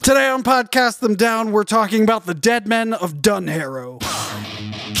Today on Podcast Them Down, we're talking about the Dead Men of Dunharrow.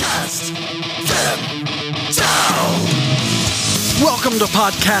 Cast them down! Welcome to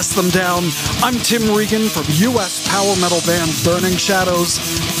Podcast Them Down. I'm Tim Regan from US power metal band Burning Shadows,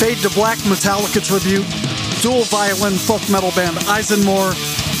 Fade to Black Metallica tribute, dual violin folk metal band Eisenmore,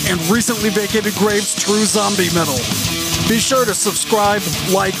 and recently vacated Graves True Zombie Metal. Be sure to subscribe,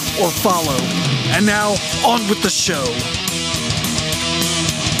 like, or follow. And now, on with the show.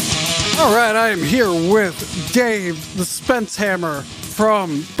 All right, I am here with Dave, the Spence Hammer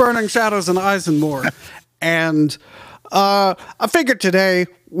from Burning Shadows and Eisenmore. And I figured today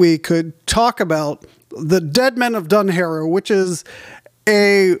we could talk about the Dead Men of Dunharrow, which is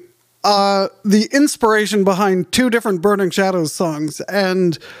the inspiration behind two different Burning Shadows songs.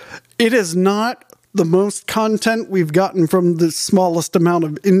 And it is not the most content we've gotten from the smallest amount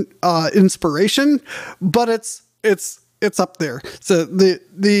of inspiration, but it's up there. So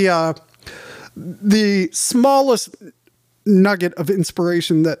the smallest nugget of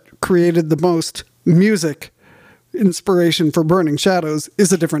inspiration that created the most music inspiration for Burning Shadows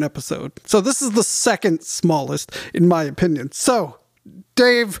is a different episode. So this is the second smallest, in my opinion. So,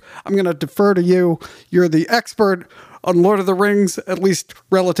 Dave, I'm going to defer to you. You're the expert on Lord of the Rings, at least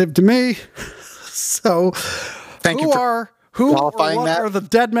relative to me. So, who are the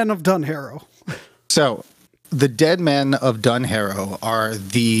Dead Men of Dunharrow? So, the Dead Men of Dunharrow are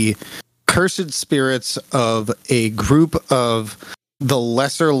the cursed spirits of a group of the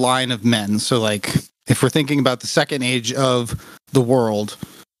lesser line of men. So, like, if we're thinking about the second age of the world,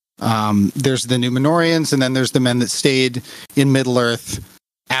 there's the Numenorians, and then there's the men that stayed in Middle-earth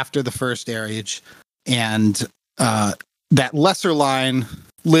after the first age. And that lesser line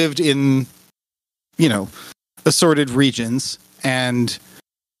lived in, assorted regions. And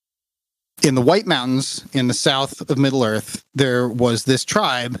in the White Mountains, in the south of Middle-earth, there was this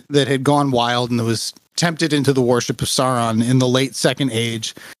tribe that had gone wild and was tempted into the worship of Sauron in the late Second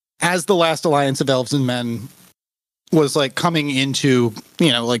Age, as the last alliance of elves and men was like coming into,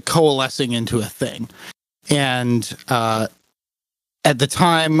 coalescing into a thing. And at the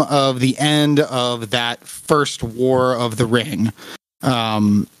time of the end of that first War of the Ring,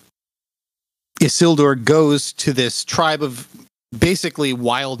 Isildur goes to this tribe of basically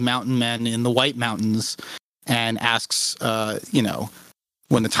wild mountain men in the White Mountains and asks,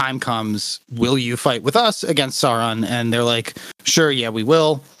 when the time comes, will you fight with us against Sauron? And they're like, sure, yeah, we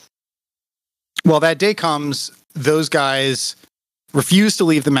will. Well, that day comes, those guys refuse to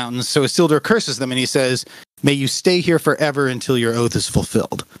leave the mountains, so Isildur curses them and he says, may you stay here forever until your oath is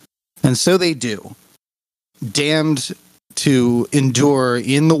fulfilled. And so they do, damned to endure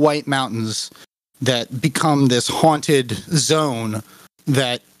in the White Mountains that become this haunted zone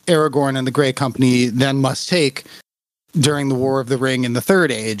that Aragorn and the Grey Company then must take during the War of the Ring in the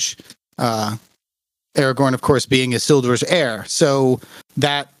Third Age. Aragorn, of course, being Isildur's heir. So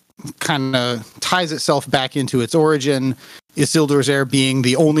that kind of ties itself back into its origin. Isildur's heir being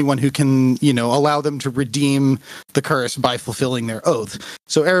the only one who can, allow them to redeem the curse by fulfilling their oath.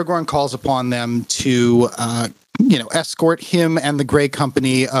 So Aragorn calls upon them to, escort him and the Grey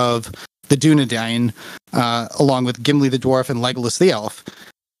Company of the Dunedain, along with Gimli the dwarf and Legolas the elf,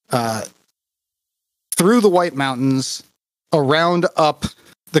 through the White Mountains, around up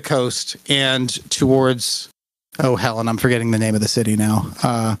the coast, and towards, oh hell, and I'm forgetting the name of the city now.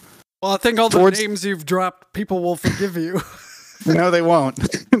 Well, I think all the names you've dropped, people will forgive you. No, they won't.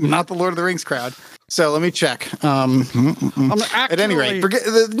 Not the Lord of the Rings crowd. So let me check. At any rate, forget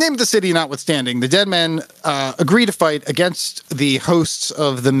the name of the city notwithstanding, the Dead Men agree to fight against the hosts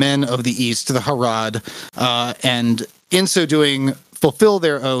of the Men of the East, the Harad, and in so doing, fulfill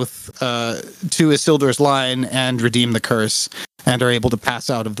their oath to Isildur's line and redeem the curse, and are able to pass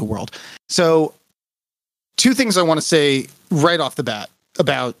out of the world. So, two things I want to say right off the bat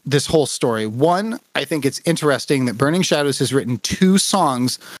about this whole story. One, I think it's interesting that Burning Shadows has written two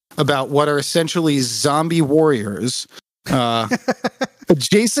songs about what are essentially zombie warriors,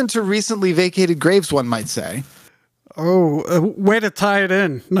 adjacent to recently vacated graves, one might say. Oh, way to tie it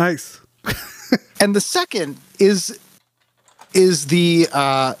in. Nice. And the second is the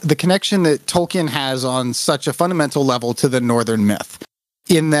connection that Tolkien has on such a fundamental level to the Northern myth,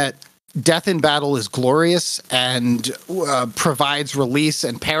 in that death in battle is glorious and provides release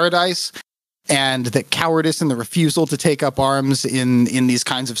and paradise, and that cowardice and the refusal to take up arms in these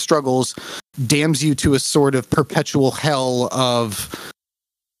kinds of struggles damns you to a sort of perpetual hell of,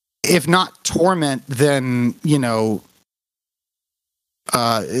 if not torment, then,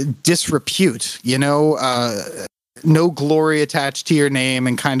 disrepute, no glory attached to your name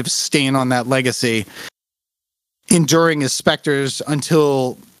and kind of stain on that legacy, enduring as specters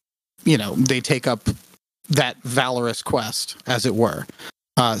until they take up that valorous quest, as it were.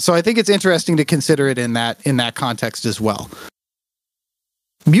 So I think it's interesting to consider it in that context as well.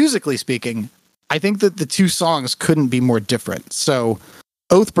 Musically speaking, I think that the two songs couldn't be more different. So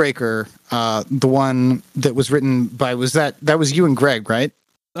Oathbreaker, the one that was written by, that was you and Greg, right?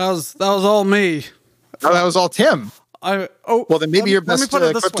 That was all me. Oh, that was all Tim. Well, then maybe you're best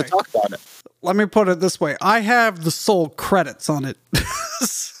equipped to talk about it. Let me put it this way. I have the sole credits on it.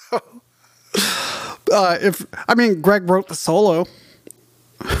 Greg wrote the solo.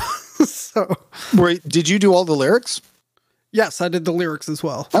 So, did you do all the lyrics? Yes, I did the lyrics as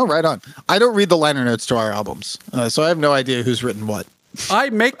well. Oh, right on. I don't read the liner notes to our albums, so I have no idea who's written what. I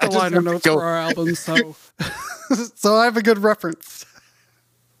make the liner notes for our albums, so so I have a good reference.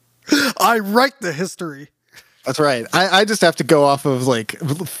 I write the history. That's right. I just have to go off of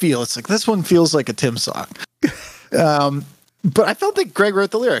feel. It's like, this one feels like a Tim song. But I felt like Greg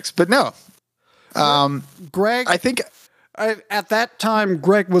wrote the lyrics, but no. Greg, I think at that time,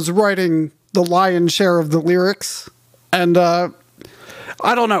 Greg was writing the lion's share of the lyrics. And I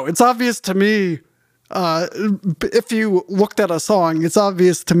don't know. It's obvious to me, if you looked at a song, it's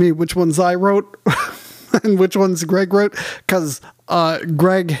obvious to me which ones I wrote and which ones Greg wrote, because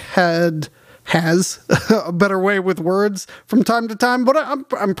Greg has a better way with words from time to time. But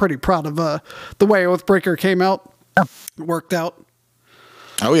I'm pretty proud of the way Oathbreaker came out. Yeah. Worked out.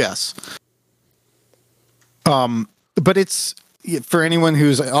 Oh, yes. But it's, for anyone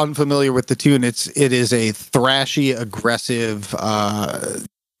who's unfamiliar with the tune, it is a thrashy, aggressive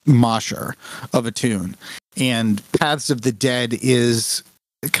mosher of a tune. And Paths of the Dead is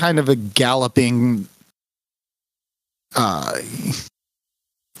kind of a galloping,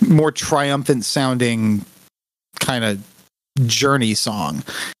 more triumphant sounding kind of journey song.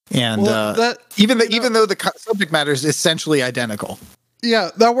 And even though the subject matter is essentially identical.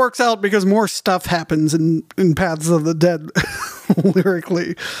 Yeah, that works out because more stuff happens in Paths of the Dead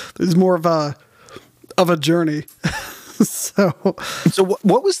lyrically. There's more of a journey. So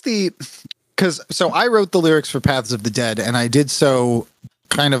what was so I wrote the lyrics for Paths of the Dead, and I did so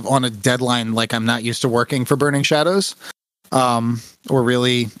kind of on a deadline, like I'm not used to working for Burning Shadows, or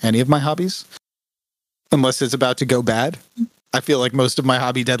really any of my hobbies, unless it's about to go bad. I feel like most of my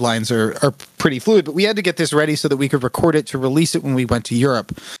hobby deadlines are pretty fluid, but we had to get this ready so that we could record it to release it when we went to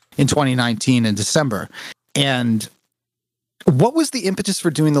Europe in 2019 in December. And what was the impetus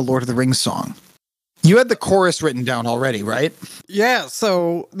for doing the Lord of the Rings song? You had the chorus written down already, right? Yeah,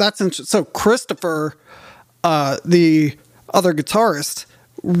 so that's interesting. So Christopher, the other guitarist,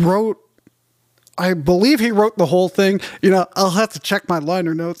 I believe he wrote the whole thing. I'll have to check my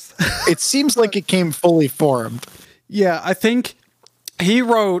liner notes. It seems like it came fully formed. Yeah, I think he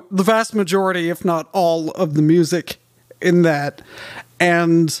wrote the vast majority, if not all, of the music in that.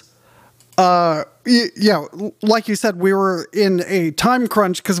 And, like you said, we were in a time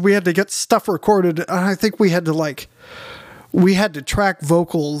crunch because we had to get stuff recorded. And I think we had to track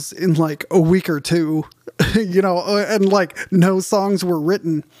vocals in like a week or two, and like no songs were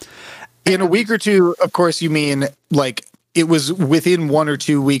written. In a week or two, of course, you mean like it was within 1 or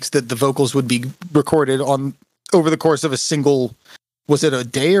 2 weeks that the vocals would be recorded over the course of a single, was it a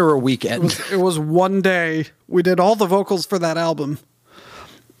day or a weekend? It was one day. We did all the vocals for that album.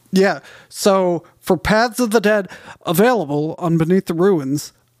 Yeah. So for Paths of the Dead, available on Beneath the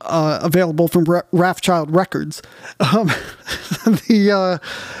Ruins, available from Wrathchild Records.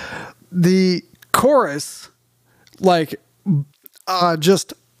 The chorus,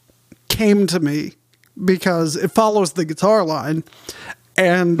 just came to me because it follows the guitar line,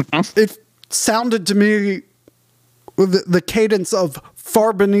 and it sounded to me, the cadence of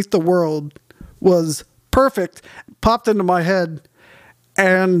Far Beneath the World was perfect, popped into my head,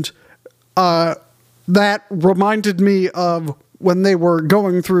 and that reminded me of when they were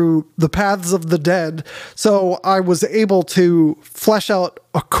going through the Paths of the Dead. So I was able to flesh out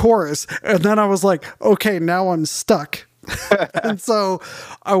a chorus, and then I was like, okay, now I'm stuck. And so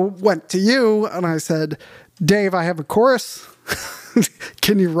I went to you and I said, Dave, I have a chorus.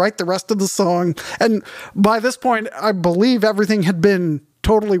 Can you write the rest of the song? And by this point, I believe everything had been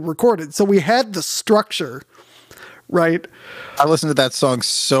totally recorded. So we had the structure, right? I listened to that song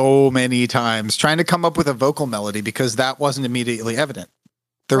so many times trying to come up with a vocal melody because that wasn't immediately evident.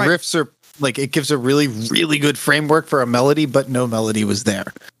 The riffs are it gives a really, really good framework for a melody, but no melody was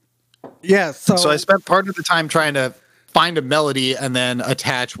there. Yeah. So I spent part of the time trying to find a melody and then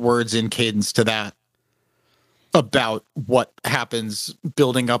attach words in cadence to that about what happens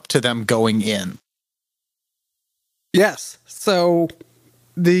building up to them going in. Yes. So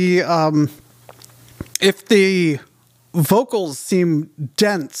if the vocals seem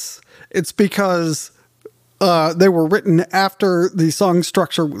dense, it's because they were written after the song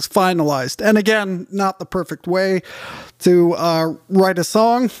structure was finalized. And again, not the perfect way to write a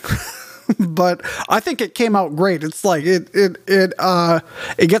song, but I think it came out great. It's like it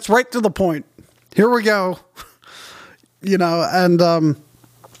gets right to the point. Here we go. You know, and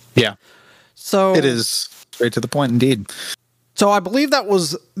Yeah. so It is straight to the point indeed. So I believe that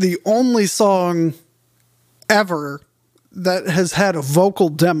was the only song ever that has had a vocal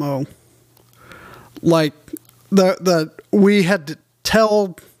demo. Like that we had to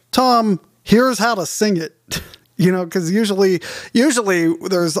tell Tom, here's how to sing it. You know, because usually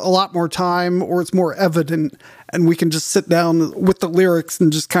there's a lot more time or it's more evident and we can just sit down with the lyrics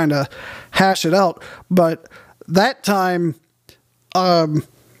and just kind of hash it out. But that time,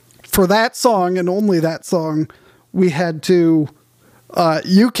 for that song and only that song, we had to,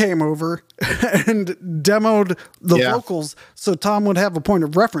 you came over and demoed the vocals so Tom would have a point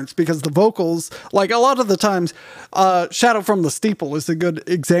of reference, because the vocals, like a lot of the times, Shadow from the Steeple is a good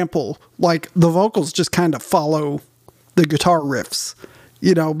example. Like the vocals just kind of follow the guitar riffs,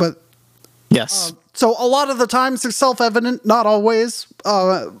 you know, but Yes. so a lot of the times they're self-evident, not always,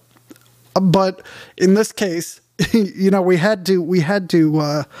 but in this case, you know, we had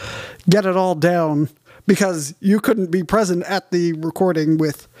to get it all down because you couldn't be present at the recording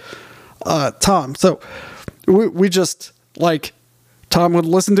with Tom. So we just, like, Tom would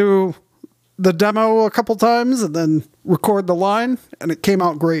listen to the demo a couple times and then record the line, and it came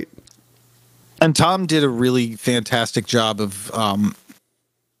out great. And Tom did a really fantastic job of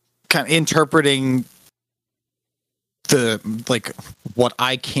kind of interpreting the, like, what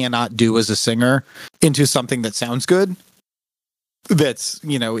I cannot do as a singer into something that sounds good. That's,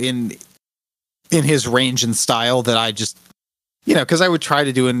 you know, in his range and style that I just, you know, because I would try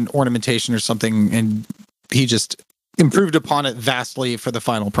to do an ornamentation or something and he just improved upon it vastly for the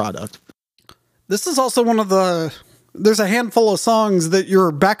final product. This is also one of the, there's a handful of songs that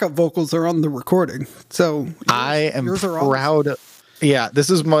your backup vocals are on the recording. So I am proud. Yeah, this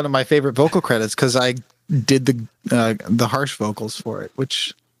is one of my favorite vocal credits because I did the harsh vocals for it,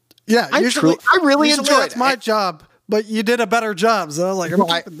 which I really enjoyed. It's my job, but you did a better job. So like,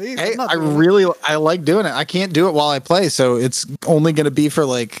 keeping these. I like doing it. I can't do it while I play, so it's only going to be for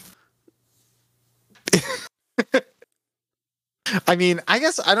like. I mean, I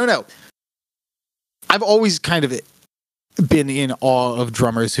guess I don't know. I've always kind of been in awe of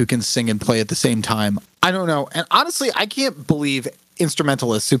drummers who can sing and play at the same time. I don't know, and honestly, I can't believe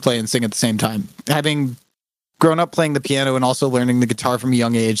instrumentalists who play and sing at the same time. Having grown up playing the piano and also learning the guitar from a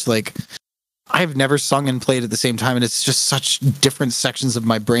young age, like I've never sung and played at the same time, and it's just such different sections of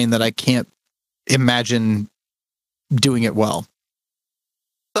my brain that I can't imagine doing it well.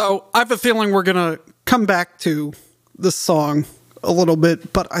 So I have a feeling we're gonna come back to this song a little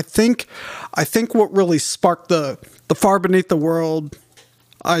bit, but I think what really sparked the Far Beneath the World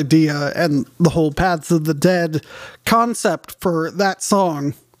idea and the whole Paths of the Dead concept for that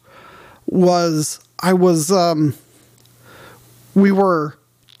song was we were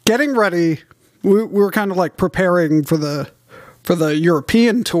getting ready. We were kind of like preparing for the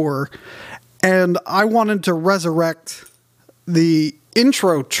European tour, and I wanted to resurrect the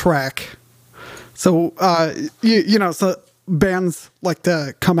intro track. So you know, so bands like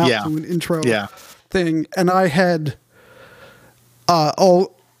to come out to an intro thing, and I had a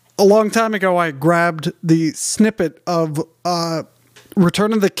long time ago I grabbed the snippet of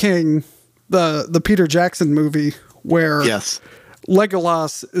Return of the King, the Peter Jackson movie, where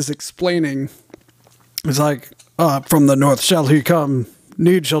Legolas is explaining, it's like, from the north shall he come,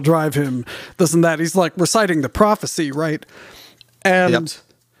 need shall drive him, this and that. He's like reciting the prophecy, right? And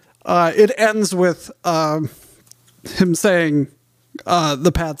it ends with him saying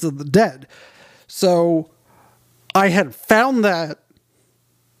the Paths of the Dead. So I had found that,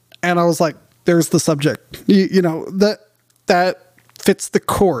 and I was like, there's the subject. You know, that fits the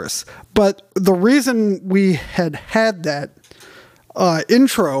chorus. But the reason we had that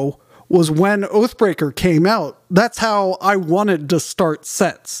intro was when Oathbreaker came out. That's how I wanted to start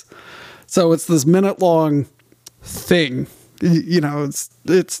sets. So it's this minute-long thing. You know, it's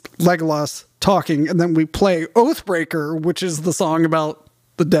Legolas talking, and then we play Oathbreaker, which is the song about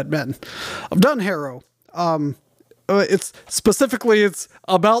the dead men of Dunharrow. It's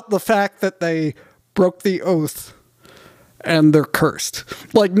about the fact that they broke the oath and they're cursed.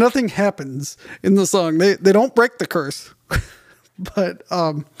 Like, nothing happens in the song. They don't break the curse. But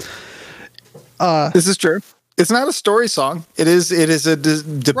this is true. It's not a story song. It is a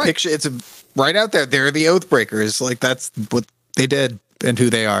depiction. Right. It's right out there. They're the Oathbreakers. Like, that's what they did and who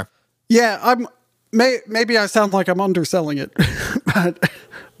they are. Yeah, maybe I sound like I'm underselling it,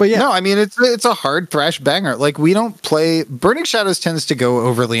 but yeah. No, I mean it's a hard thrash banger. Like we don't play Burning Shadows tends to go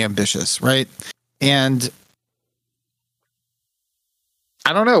overly ambitious, right? And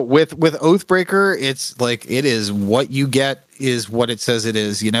I don't know, with Oathbreaker, it's like it is what you get is what it says it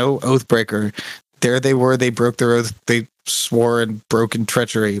is, you know? Oathbreaker. There they were, they broke their oath, they swore and broke in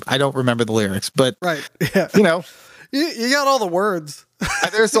treachery. I don't remember the lyrics, but Right. Yeah. you know, You got all the words.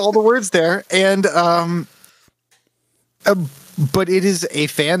 there's all the words there, and but it is a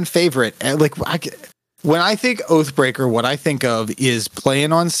fan favorite. And like when I think Oathbreaker, what I think of is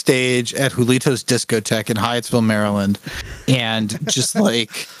playing on stage at Julito's Discotheque in Hyattsville, Maryland, and just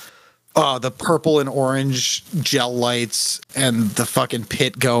like the purple and orange gel lights and the fucking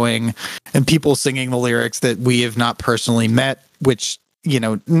pit going, and people singing the lyrics that we have not personally met, which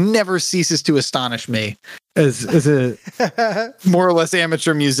never ceases to astonish me as a more or less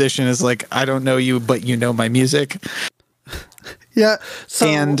amateur musician. Is like, I don't know you, but you know my music. Yeah. So,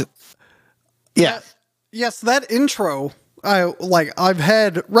 and yeah, yes, that intro I've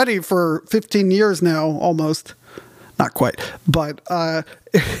had ready for 15 years now, almost. Not quite, but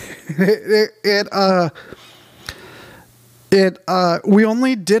we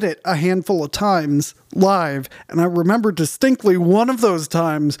only did it a handful of times live, and I remember distinctly one of those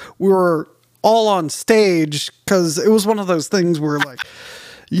times we were all on stage because it was one of those things where like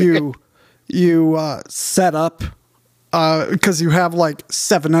you set up because you have like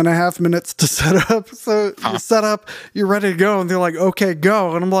 7.5 minutes to set up, so you set up, you're ready to go, and they're like, okay,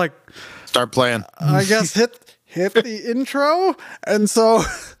 go, and I'm like, start playing. I guess hit the intro. And so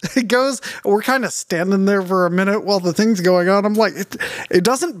it goes, we're kind of standing there for a minute while the thing's going on. I'm like, it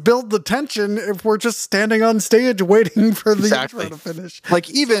doesn't build the tension if we're just standing on stage waiting for the intro to finish. Like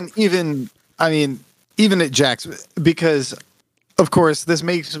even at Jack's, because of course this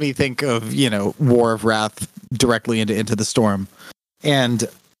makes me think of, War of Wrath directly into the Storm. And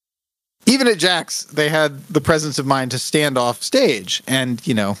even at Jack's, they had the presence of mind to stand off stage. And,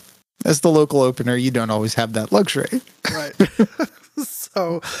 as the local opener, you don't always have that luxury. Right.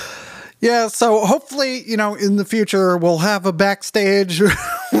 So hopefully, in the future, we'll have a backstage.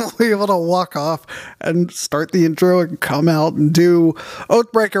 We'll be able to walk off and start the intro and come out and do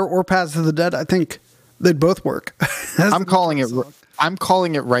Oathbreaker or Paths of the Dead. I think they'd both work. I'm calling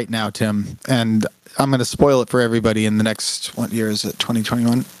it right now, Tim, and I'm going to spoil it for everybody in the next, what year is it?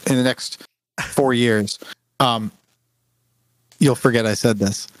 2021? In the next 4 years. You'll forget I said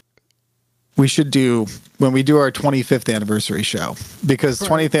this. We should do when we do our 25th anniversary show, because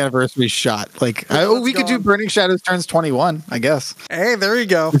 20th anniversary shot. Like, we could do Burning Shadows turns 21, I guess. Hey, there you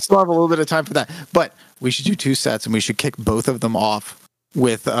go. We still have a little bit of time for that, but we should do 2 sets, and we should kick both of them off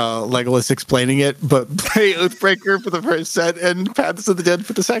with Legolas explaining it, but play Oathbreaker for the first set and Paths of the Dead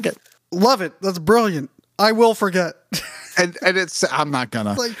for the second. Love it. That's brilliant. I will forget. And it's, I'm not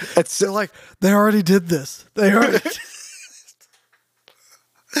gonna. They're like, they already did this. They already.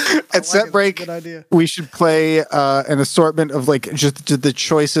 At set break, good idea. We should play an assortment of like just the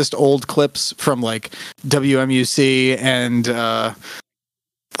choicest old clips from like WMUC and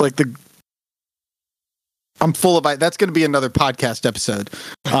like the. I'm full of that's going to be another podcast episode.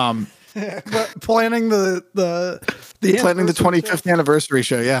 But planning the planning the 25th anniversary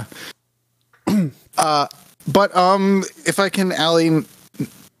show, yeah. But if I can Annie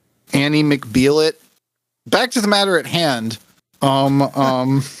McBeal it, back to the matter at hand. Annie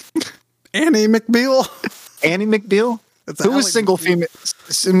McBeal. Annie McBeal? Who was single female?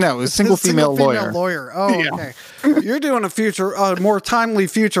 No, it was single female lawyer. Oh, yeah. Okay. You're doing a more timely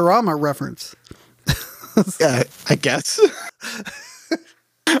Futurama reference. Yeah, I guess.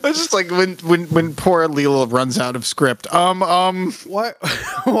 It's just like when poor Leela runs out of script.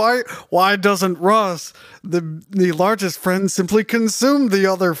 Why doesn't Ross, the largest friend, simply consume the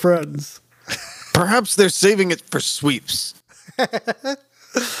other friends? Perhaps they're saving it for sweeps.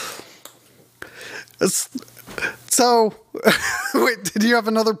 So, wait, did you have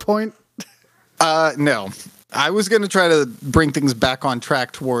another point? No. I was going to try to bring things back on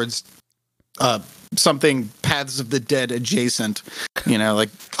track towards something Paths of the Dead adjacent, like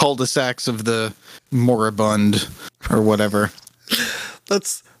cul-de-sacs of the moribund or whatever.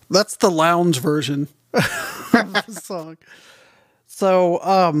 That's the lounge version of the song.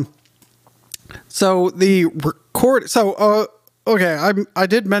 Okay, I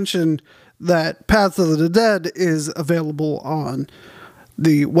did mention that Paths of the Dead is available on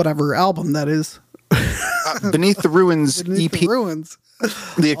the whatever album that is. Beneath the Ruins Beneath EP. The Ruins.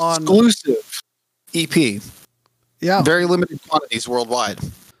 The exclusive EP. Yeah. Very limited quantities worldwide.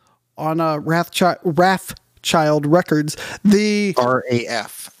 On Child Records. The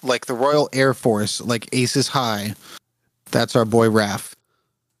RAF, like the Royal Air Force, like Aces High. That's our boy Raph.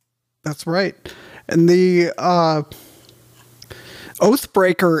 That's right. And the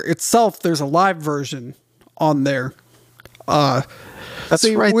Oathbreaker itself, there's a live version on there. That's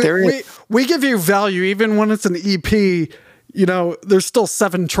right. We give you value even when it's an EP. You know, there's still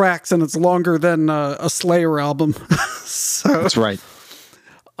 7 tracks and it's longer than a Slayer album. So that's right.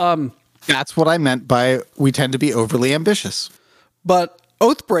 That's what I meant by we tend to be overly ambitious. But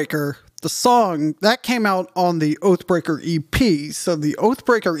Oathbreaker, the song, that came out on the Oathbreaker EP. So the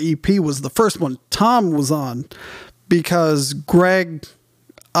Oathbreaker EP was the first one Tom was on because Greg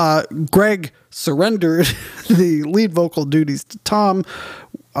surrendered the lead vocal duties to Tom.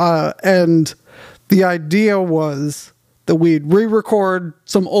 And the idea was that we'd re-record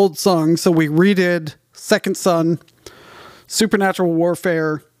some old songs. So we redid Second Son, Supernatural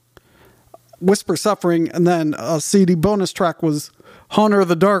Warfare, Whisper Suffering, and then a CD bonus track was Honor of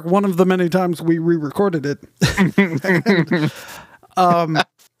the Dark, one of the many times we re-recorded it.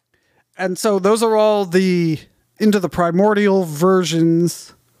 And so those are all the Into the Primordial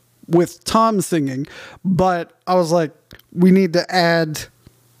versions with Tom singing. But I was like, we need to add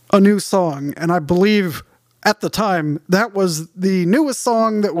a new song. And I believe at the time that was the newest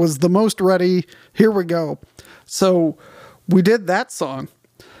song that was the most ready. Here we go. So we did that song.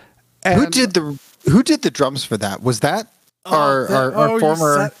 And Who did the drums for that? Was that our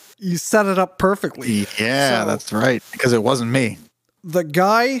former? You set it up perfectly. Yeah, So, that's right. Because it wasn't me. the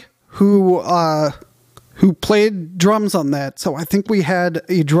guy who played drums on that. So I think we had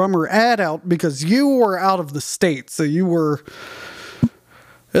a drummer ad out because you were out of the state. So you were.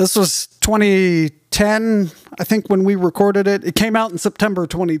 This was 2010, I think, when we recorded it. It came out in September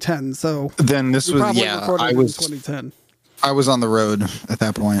 2010. So Then this we was probably yeah. recorded I it was in 2010. I was on the road at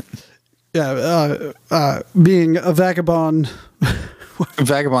that point. Yeah, being a vagabond,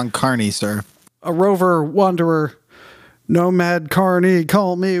 Vagabond Carney, sir. a rover, wanderer, nomad, carney,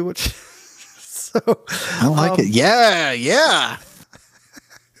 call me. Which so I like it. Yeah, yeah.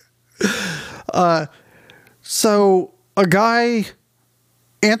 So a guy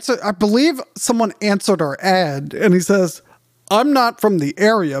answered, I believe someone answered our ad and he says, I'm not from the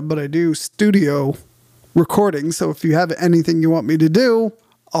area, but I do studio recording. So if you have anything you want me to do,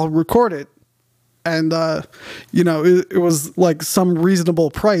 I'll record it. And, it was like some reasonable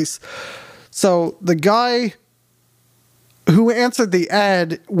price. So the guy who answered the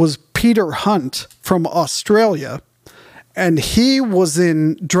ad was Peter Hunt from Australia. And he was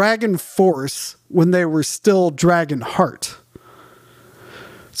in Dragon Force when they were still Dragon Heart.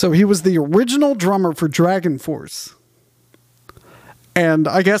 So he was the original drummer for Dragon Force. And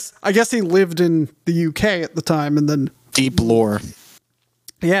I guess he lived in the UK at the time and then Deep lore.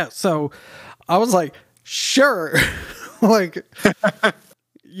 yeah, so I was like, sure. Like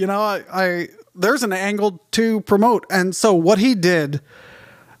I there's an angle to promote. And so what he did,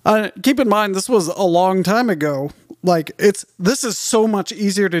 keep in mind this was a long time ago. Like this is so much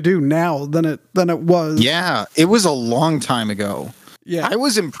easier to do now than it was. Yeah, it was a long time ago. Yeah. I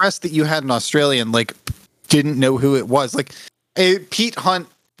was impressed that you had an Australian, didn't know who it was. Pete Hunt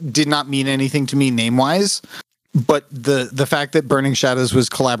did not mean anything to me name-wise, but the fact that Burning Shadows was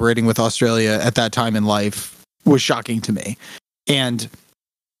collaborating with Australia at that time in life was shocking to me. And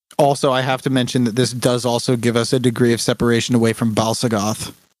also, I have to mention that this does also give us a degree of separation away from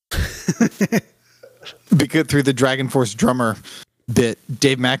Balsagoth. Because through the Dragon Force drummer bit,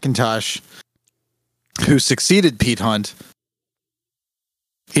 Dave McIntosh, who succeeded Pete Hunt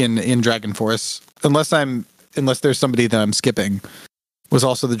in Dragon Force, unless there's somebody that I'm skipping, was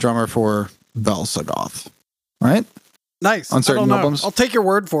also the drummer for Balsagoth, right? Nice. On certain I don't know. albums. I'll take your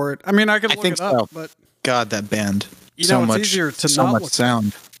word for it. I mean, I could I look think it up, so. but God, that band. it's so much, easier to so not much look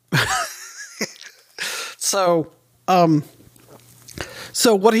sound.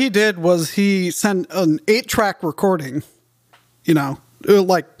 So what he did was he sent an 8-track recording,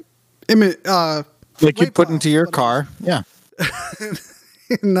 like you put into your car. Yeah.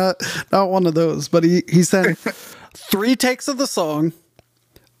 not one of those, but he sent 3 takes of the song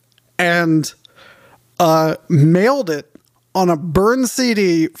and mailed it on a burned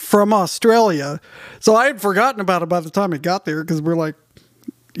CD from Australia. So I had forgotten about it by the time it got there because we're like,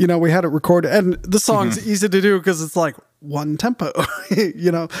 we had it recorded. And the song's easy to do because it's like one tempo,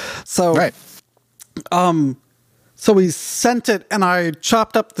 So, right. So he sent it and I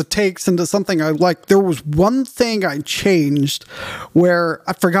chopped up the takes into something I liked. There was one thing I changed where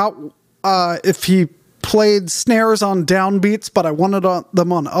I forgot if he played snares on downbeats, but I wanted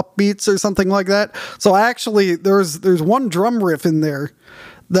them on upbeats or something like that. So there's one drum riff in there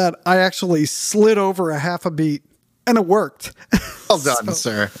that I actually slid over a half a beat, and it worked. Well done,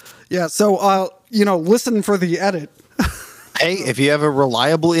 sir. Yeah, so listen for the edit. Hey, if you have a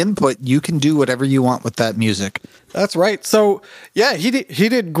reliable input, you can do whatever you want with that music. That's right. So yeah, he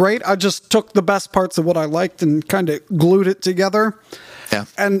did great. I just took the best parts of what I liked and kind of glued it together. Yeah.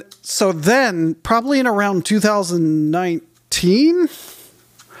 And so then, probably in around 2019,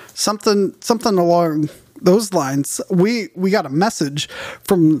 something along those lines, we got a message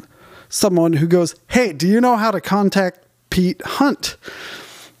from someone who goes, "Hey, do you know how to contact Pete Hunt?"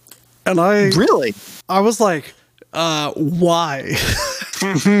 And I was like, why?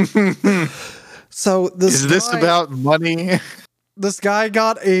 So is this about money? This guy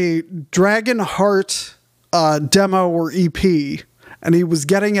got a Dragonheart demo or EP, and he was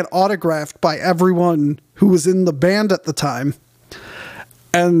getting it autographed by everyone who was in the band at the time.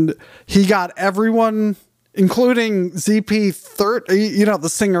 And he got everyone, including ZP30, the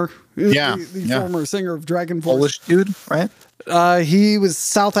singer, the former singer of Dragon Force. Polish dude, right? He was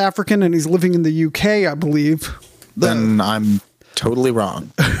South African, and he's living in the UK, I believe. Then I'm totally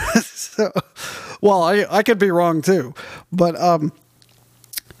wrong. So, well, I could be wrong too, but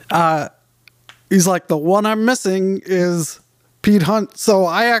he's like, the one I'm missing is Pete Hunt. So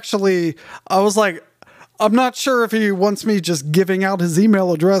I was like, I'm not sure if he wants me just giving out his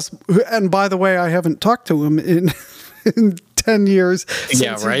email address. And by the way, I haven't talked to him in 10 years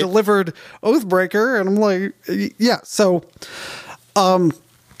since he delivered Oathbreaker. And I'm like, yeah. So,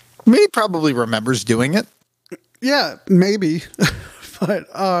 he probably remembers doing it. Yeah, maybe. But,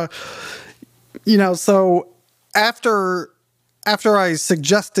 so after I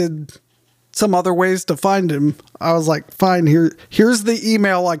suggested some other ways to find him, I was like, fine, here's the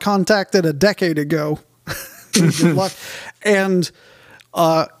email I contacted a decade ago. Good luck. And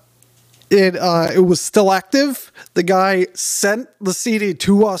it was still active. The guy sent the CD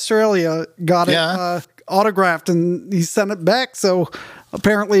to Australia, got it autographed, and he sent it back. So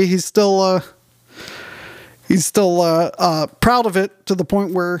apparently he's still proud of it to the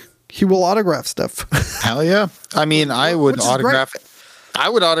point where he will autograph stuff. Hell yeah. I mean, I would autograph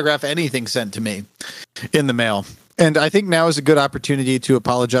anything sent to me in the mail. And I think now is a good opportunity to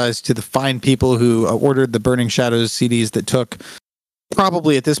apologize to the fine people who ordered the Burning Shadows CDs that took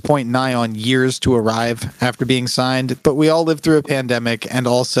probably at this point nigh on years to arrive after being signed. But we all lived through a pandemic, and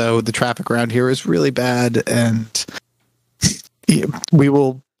also the traffic around here is really bad. And we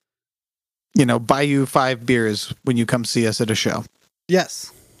will, buy you 5 beers when you come see us at a show.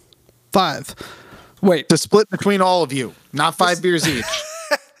 Yes. 5. Wait. To split between all of you, not 5 beers each.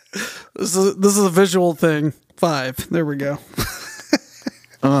 This is a visual thing. 5. There we go.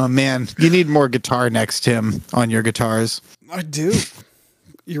 Oh, man. You need more guitar necks, Tim, on your guitars. I do.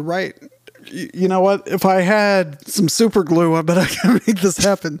 You're right. You know what? If I had some super glue, I bet I could make this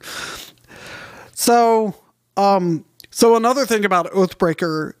happen. So another thing about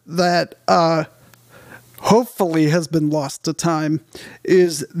Oathbreaker that hopefully has been lost to time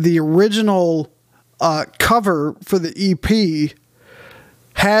is the original cover for the EP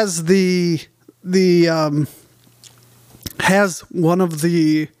has has one of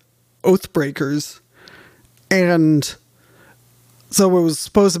the Oathbreakers, and so it was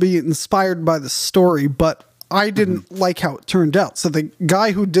supposed to be inspired by the story, but I didn't like how it turned out. So the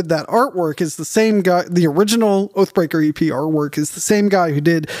guy who did that artwork is the same guy, the original Oathbreaker EP artwork is the same guy who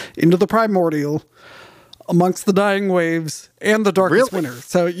did Into the Primordial, Amongst the Dying Waves, and The Darkest Winter.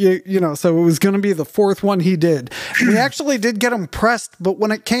 So so it was going to be the 4th one he did. We actually did get him pressed, but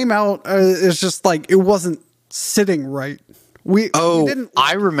when it came out, it's just like it wasn't sitting right.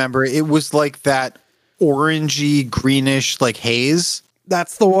 I remember it was like that orangey greenish like haze.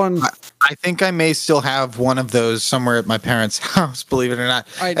 That's the one. I think I may still have one of those somewhere at my parents' house, believe it or not.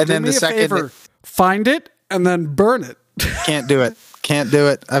 Right, and then the second, find it and then burn it. Can't do it.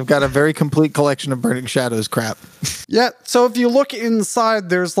 I've got a very complete collection of Burning Shadows crap. Yeah. So if you look inside,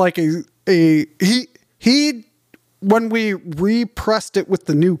 there's like he when we repressed it with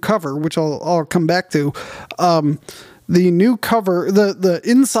the new cover, which I'll come back to, the new cover, the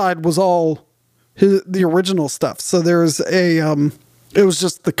inside was all the original stuff. So there's it was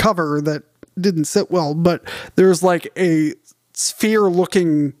just the cover that didn't sit well, but there's like a sphere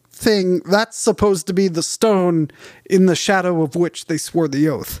looking thing that's supposed to be the stone in the shadow of which they swore the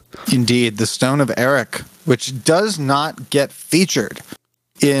oath. Indeed, the Stone of Eric, which does not get featured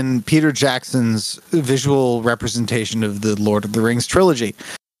in Peter Jackson's visual representation of the Lord of the Rings trilogy.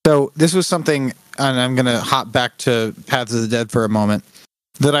 So this was something, and I'm going to hop back to Paths of the Dead for a moment,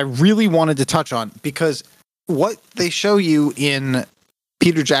 that I really wanted to touch on, because what they show you in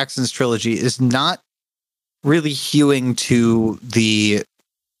Peter Jackson's trilogy is not really hewing to the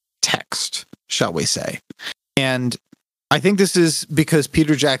text, shall we say. And I think this is because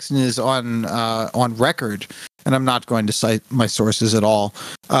Peter Jackson is on record, and I'm not going to cite my sources at all,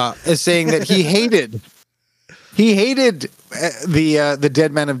 as saying that he hated the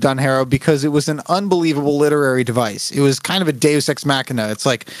Dead Men of Dunharrow because it was an unbelievable literary device. It was kind of a Deus Ex Machina. It's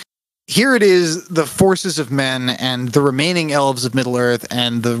like, here it is, the forces of men and the remaining elves of Middle Earth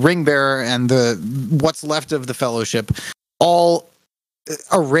and the ring bearer and the what's left of the Fellowship, all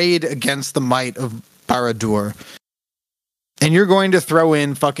arrayed against the might of Barad-dûr. And you're going to throw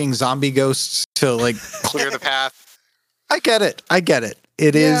in fucking zombie ghosts to like clear the path. I get it. I get it.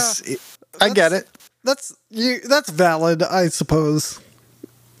 I get it. That's valid, I suppose.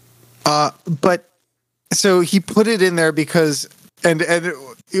 But so he put it in there because and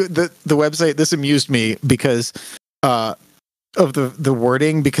the website, this amused me because of the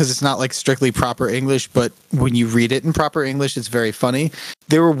wording, because it's not like strictly proper English, but when you read it in proper English, it's very funny.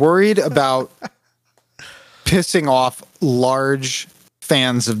 They were worried about pissing off large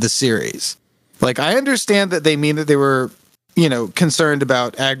fans of the series. Like, I understand that they mean that they were, concerned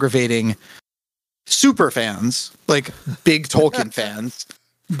about aggravating super fans, like big Tolkien fans.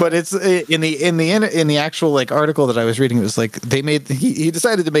 But it's in the actual like article that I was reading, it was like he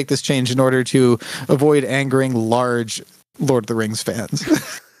decided to make this change in order to avoid angering large Lord of the Rings fans.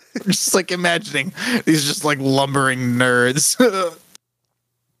 Just like imagining these just like lumbering nerds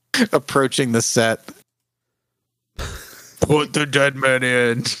approaching the set. Put the dead men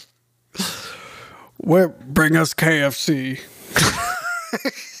in. Bring us KFC.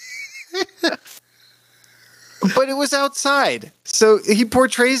 But it was outside. So he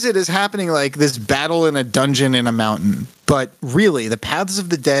portrays it as happening like this battle in a dungeon in a mountain. But really, the paths of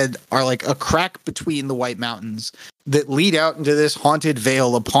the dead are like a crack between the White Mountains that lead out into this haunted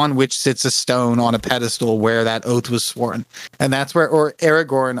vale upon which sits a stone on a pedestal where that oath was sworn. And that's where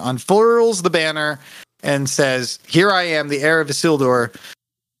Aragorn unfurls the banner and says, "Here I am, the heir of Isildur.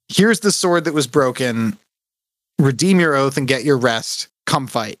 Here's the sword that was broken. Redeem your oath and get your rest. Come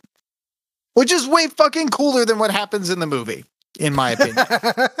fight." Which is way fucking cooler than what happens in the movie, in my opinion.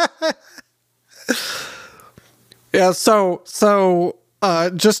 Yeah, so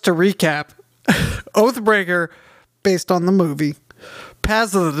just to recap, Oathbreaker based on the movie,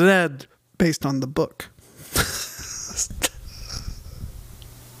 Paths of the Dead based on the book.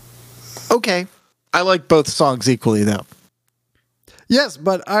 Okay. I like both songs equally though. Yes,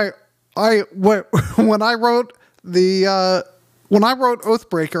 but when I wrote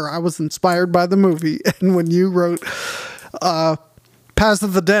Oathbreaker, I was inspired by the movie, and when you wrote Paths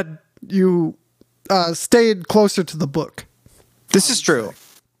of the Dead, you stayed closer to the book. This is true.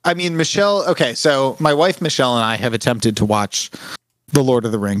 I mean, Michelle, okay, so my wife Michelle and I have attempted to watch The Lord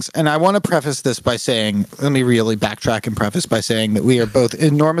of the Rings, and I want to preface this by saying, let me really backtrack and preface by saying that we are both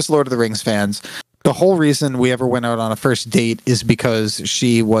enormous Lord of the Rings fans. The whole reason we ever went out on a first date is because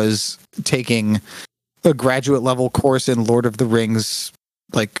she was taking a graduate level course in Lord of the Rings,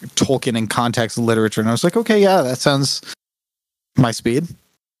 like Tolkien and context literature. And I was like, okay, yeah, that sounds my speed.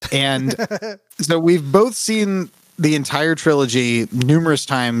 And so we've both seen the entire trilogy numerous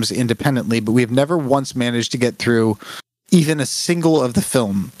times independently, but we've never once managed to get through even a single of the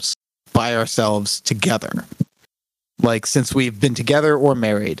films by ourselves together. Like, since we've been together or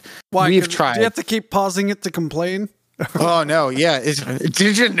married. Why? We've tried. Do you have to keep pausing it to complain? Oh, no. Yeah.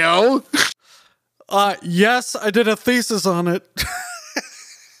 Did you know? Yes, I did a thesis on it.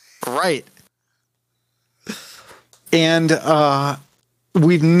 Right. And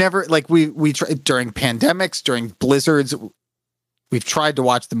we've never, like, we tried during pandemics, during blizzards, we've tried to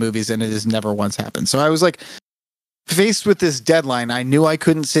watch the movies and it has never once happened. So I was like, faced with this deadline, I knew I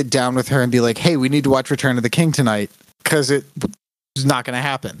couldn't sit down with her and be like, hey, we need to watch Return of the King tonight, because it was not going to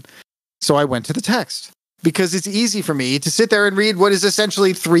happen. So I went to the text, because it's easy for me to sit there and read what is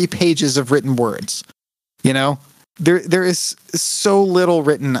essentially 3 pages of written words. You know, there is so little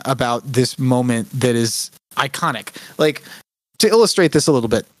written about this moment that is iconic. Like, to illustrate this a little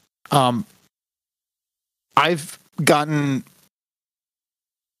bit, I've gotten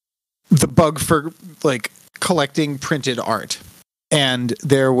the bug for like collecting printed art, and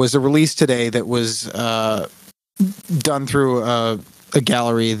there was a release today that was done through a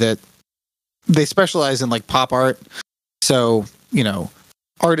gallery that they specialize in like pop art. So,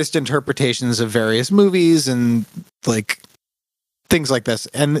 artist interpretations of various movies and like things like this.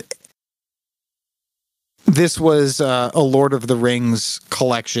 And this was a Lord of the Rings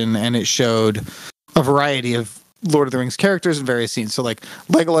collection, and it showed a variety of Lord of the Rings characters in various scenes. So like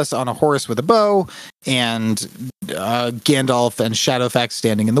Legolas on a horse with a bow, and Gandalf and Shadowfax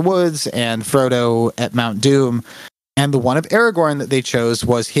standing in the woods, and Frodo at Mount Doom. And the one of Aragorn that they chose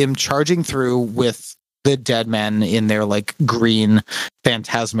was him charging through with the dead men in their like green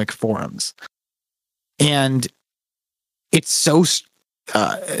phantasmic forms. And it's so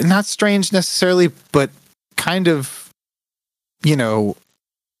not strange necessarily, but kind of, you know,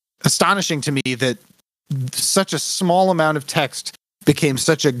 astonishing to me that such a small amount of text became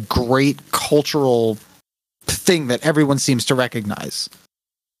such a great cultural thing that everyone seems to recognize.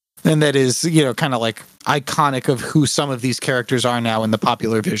 And that is, you know, kind of like iconic of who some of these characters are now in the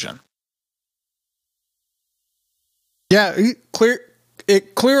popular vision. Yeah, it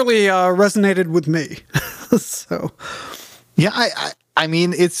clearly resonated with me. So, yeah, I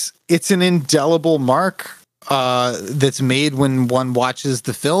mean, it's an indelible mark that's made when one watches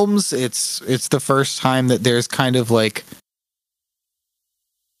the films. It's the first time that there's kind of like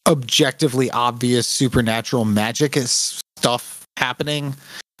objectively obvious supernatural magic stuff happening.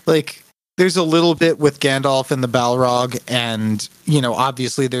 Like, there's a little bit with Gandalf and the Balrog, and, you know,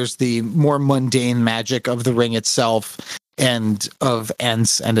 obviously there's the more mundane magic of the ring itself and of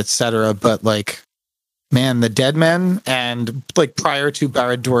Ents and etc. But, like, man, the dead men, and, like, prior to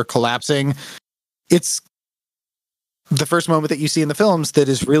Barad-dûr collapsing, it's the first moment that you see in the films that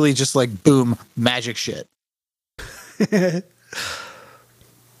is really just, like, boom, magic shit.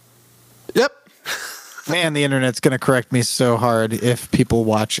 Yep. Man, the internet's going to correct me so hard if people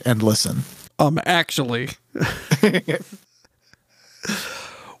watch and listen. Actually.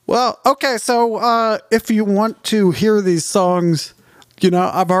 Well, okay, so if you want to hear these songs, you know,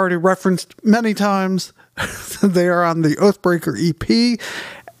 I've already referenced many times. They are on the Oathbreaker EP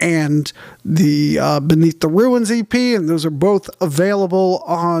and the Beneath the Ruins EP, and those are both available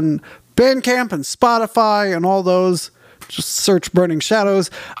on Bandcamp and Spotify and all those. Just search Burning Shadows.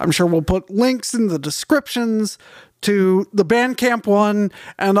 I'm sure we'll put links in the descriptions to the Bandcamp one,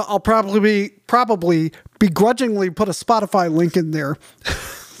 and I'll probably begrudgingly put a Spotify link in there.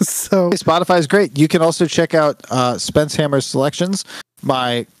 So Spotify is great. You can also check out Spence Hammer's selections,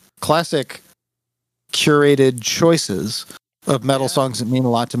 my classic curated choices of metal songs that mean a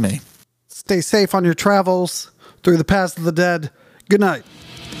lot to me. Stay safe on your travels through the paths of the dead. Good night.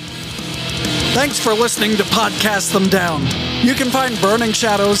 Thanks for listening to Podcast Them Down. You can find Burning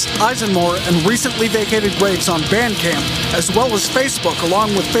Shadows, Eisenmore, and Recently Vacated Graves on Bandcamp, as well as Facebook,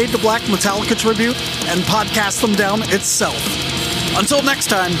 along with Fade to Black Metallica Tribute and Podcast Them Down itself. Until next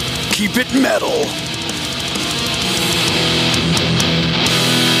time, keep it metal.